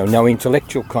similar, no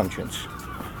intellectual conscience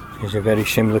is a very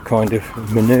similar kind of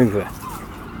manoeuvre.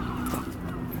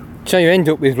 So you end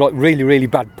up with like really, really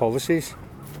bad policies.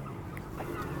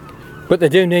 But they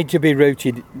do need to be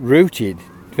rooted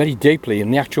very deeply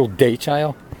in the actual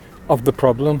detail of the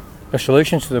problem. The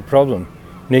solutions to the problem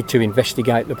need to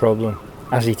investigate the problem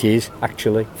as it is,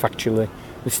 actually, factually,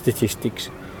 with statistics,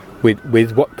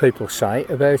 with what people say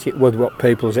about it, with what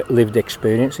people's lived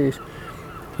experiences.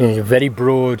 It's a very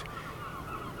broad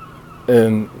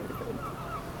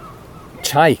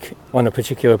take on a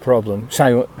particular problem.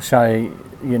 Say,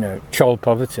 you know, child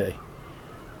poverty.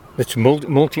 That's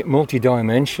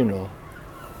multi-dimensional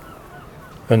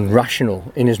and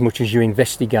rational in as much as you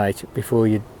investigate before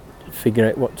you figure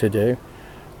out what to do.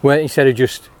 Where instead of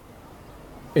just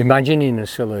imagining a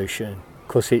solution,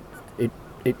 because it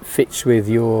fits with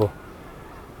your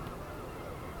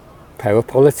power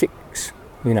politics,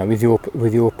 you know, with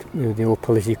your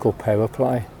political power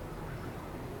play.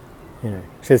 You know,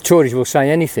 so the Tories will say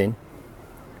anything,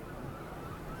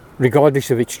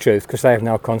 regardless of its truth, because they have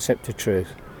no concept of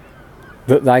truth,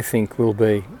 that they think will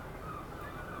be,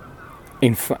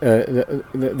 that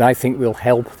they think will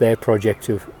help their project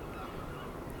of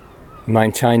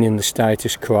maintaining the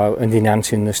status quo and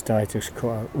enhancing the status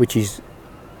quo, which is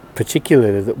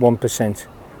particularly that 1%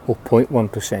 or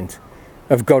 0.1%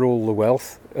 have got all the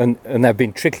wealth, and they've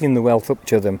been trickling the wealth up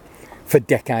to them for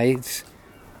decades,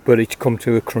 but it's come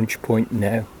to a crunch point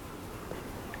now.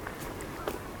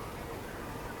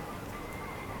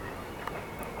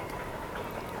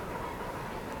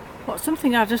 Well,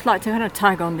 something I'd just like to kind of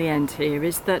tag on the end here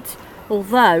is that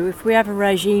although if we have a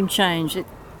regime change,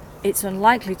 it's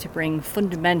unlikely to bring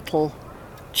fundamental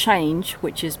change,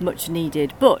 which is much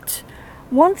needed. But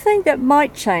one thing that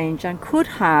might change and could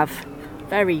have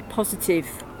very positive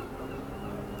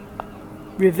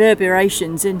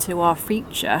reverberations into our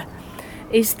future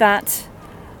is that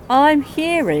I'm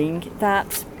hearing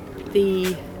that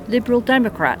the Liberal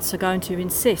Democrats are going to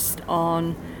insist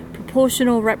on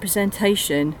proportional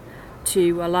representation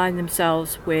to align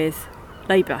themselves with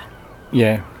Labour.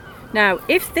 Yeah. Now,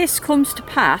 if this comes to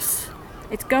pass,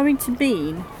 it's going to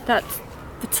mean that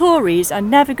the Tories are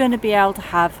never going to be able to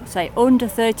have, say, under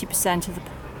 30% of the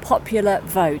popular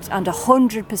vote and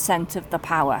 100% of the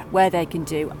power, where they can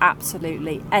do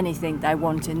absolutely anything they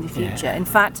want in the future. Yeah. In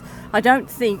fact, I don't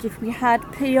think if we had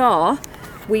PR,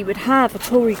 we would have a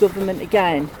Tory government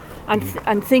again,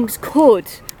 and things could,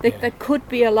 there could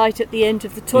be a light at the end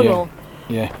of the tunnel.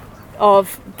 Yeah.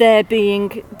 Of there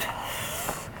being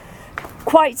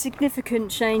quite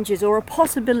significant changes, or a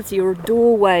possibility or a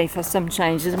doorway for some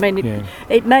changes. I mean,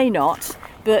 it may not,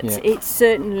 but it's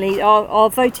certainly, our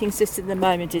voting system at the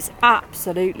moment is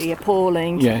absolutely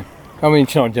appalling. Yeah, I mean,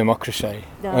 it's not a democracy,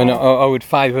 no. And I would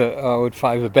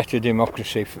favour better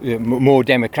democracy, more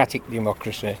democratic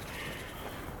democracy.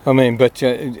 I mean, but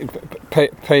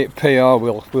PR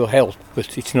will help,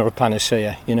 but it's not a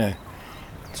panacea. You know,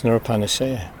 it's not a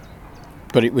panacea,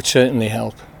 but it would certainly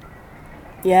help.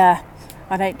 Yeah.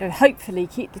 And hopefully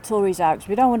keep the Tories out, because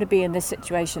we don't want to be in this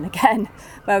situation again,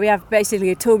 where we have basically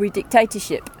a Tory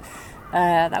dictatorship.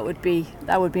 That would be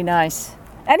nice.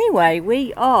 Anyway,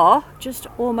 we are just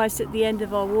almost at the end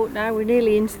of our walk now. We're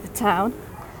nearly into the town.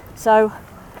 So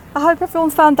I hope everyone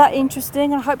found that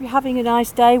interesting. I hope you're having a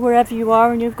nice day wherever you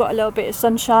are and you've got a little bit of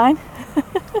sunshine.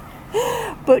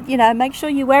 But, you know, make sure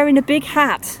you're wearing a big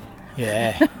hat.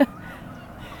 Yeah.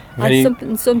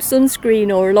 And some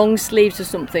sunscreen or long sleeves or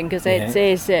something, because it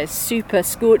is super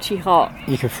scorchy hot.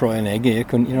 You could fry an egg here,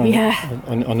 couldn't you?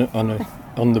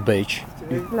 On the beach.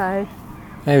 Hello.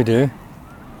 How you do?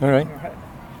 All right.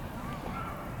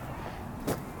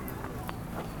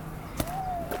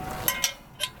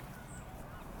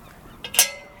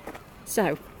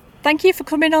 So, thank you for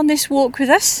coming on this walk with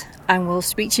us, and we'll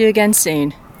speak to you again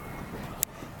soon.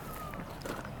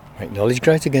 Make knowledge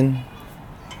great again.